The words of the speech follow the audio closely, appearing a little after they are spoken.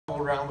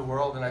around the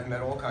world and I've met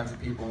all kinds of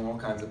people in all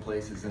kinds of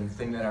places, and the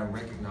thing that I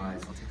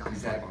recognize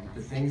is that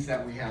the things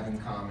that we have in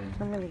common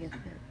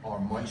are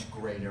much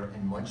greater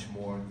and much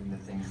more than the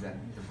things that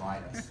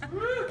divide us.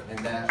 And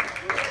that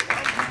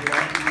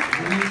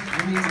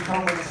we need to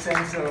come with a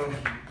sense of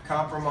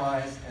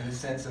compromise and a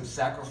sense of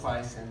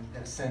sacrifice and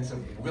a sense of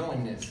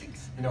willingness.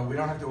 You know, we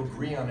don't have to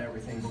agree on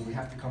everything, but we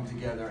have to come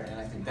together, and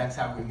I think that's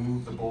how we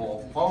move the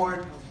ball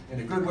forward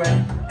in a good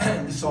way.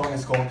 And the song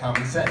is called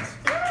Common Sense.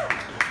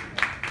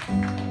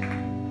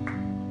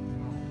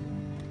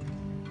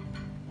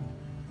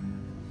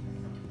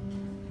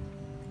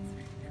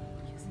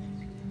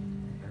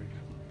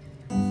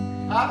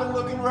 I've been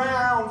looking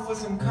around for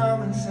some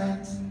common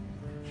sense.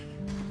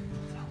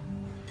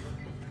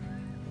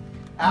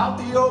 Out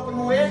the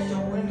open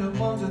window and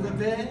up under the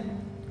bed.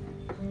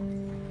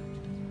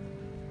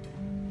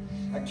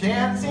 I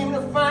can't seem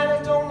to find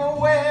it, don't know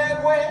where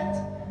it went.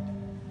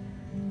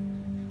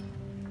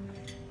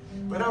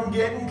 But I'm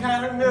getting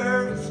kind of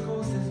nervous,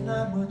 'cause there's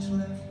not much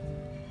left.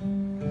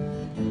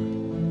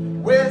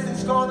 Where's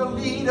this gonna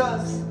lead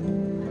us?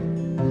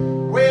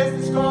 Where's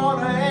this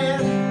gonna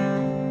end?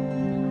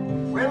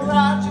 When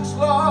logic's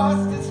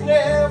lost, it's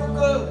never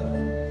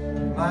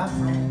good, my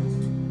friends.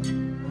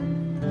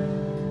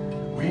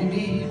 We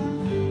need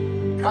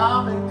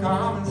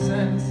common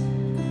sense,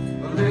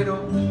 a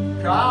little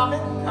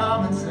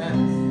common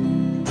sense.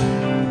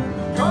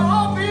 Come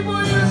on, people,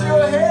 use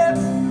your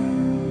heads.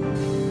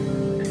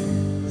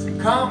 It's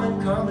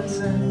common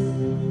sense.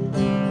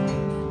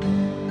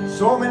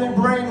 So many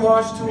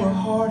brainwashed to a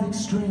hard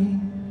extreme.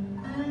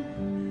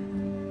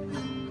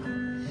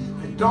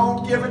 They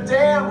don't give a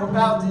damn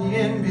about the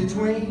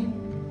in-between.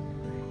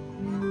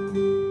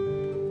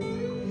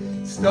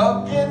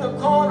 Stuck in the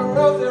corner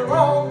of their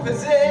own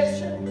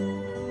position.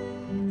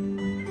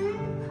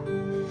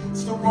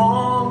 It's the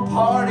wrong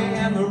party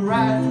and the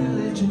right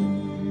religion.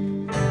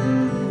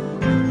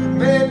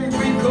 Maybe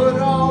we could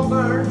all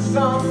learn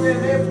something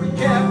if we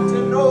kept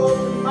an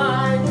open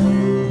mind.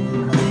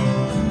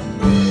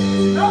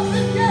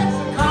 Nothing gets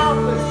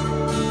accomplished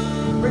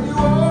when you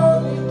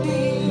only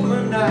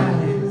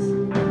demonize.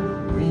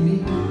 We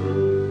need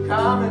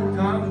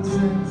common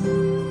sense,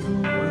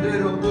 a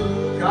little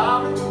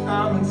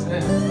common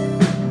sense.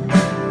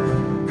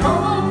 Come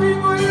on,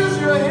 people, use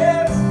your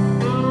heads.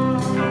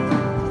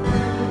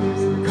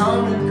 It's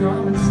common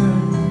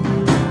sense.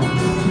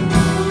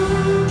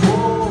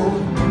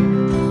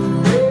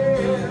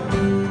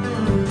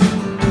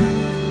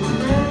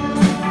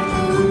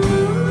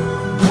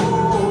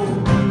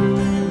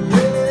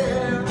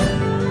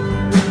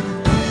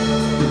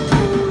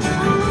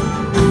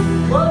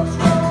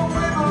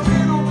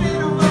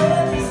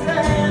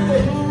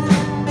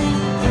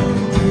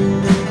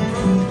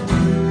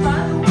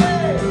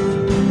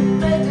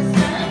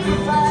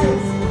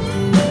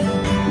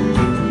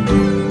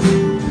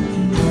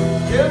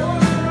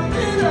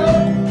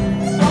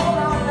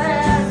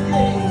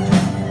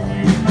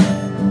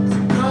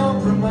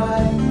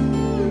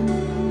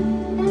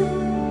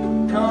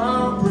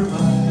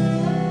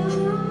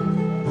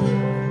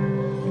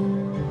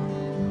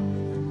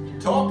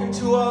 Talking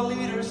to our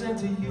leaders and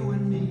to you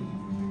and me,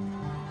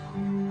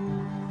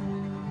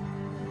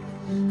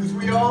 'cause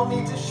we all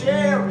need to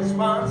share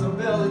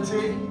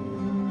responsibility.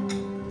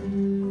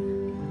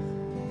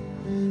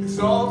 It's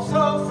all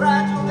so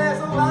fragile,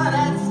 there's a lot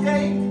at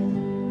stake,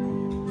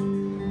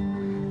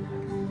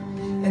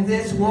 and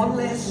there's one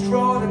less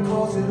straw to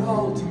cause it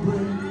all to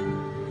break.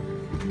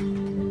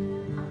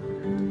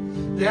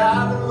 Yeah,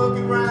 I've been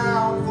looking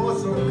around for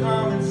some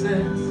common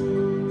sense.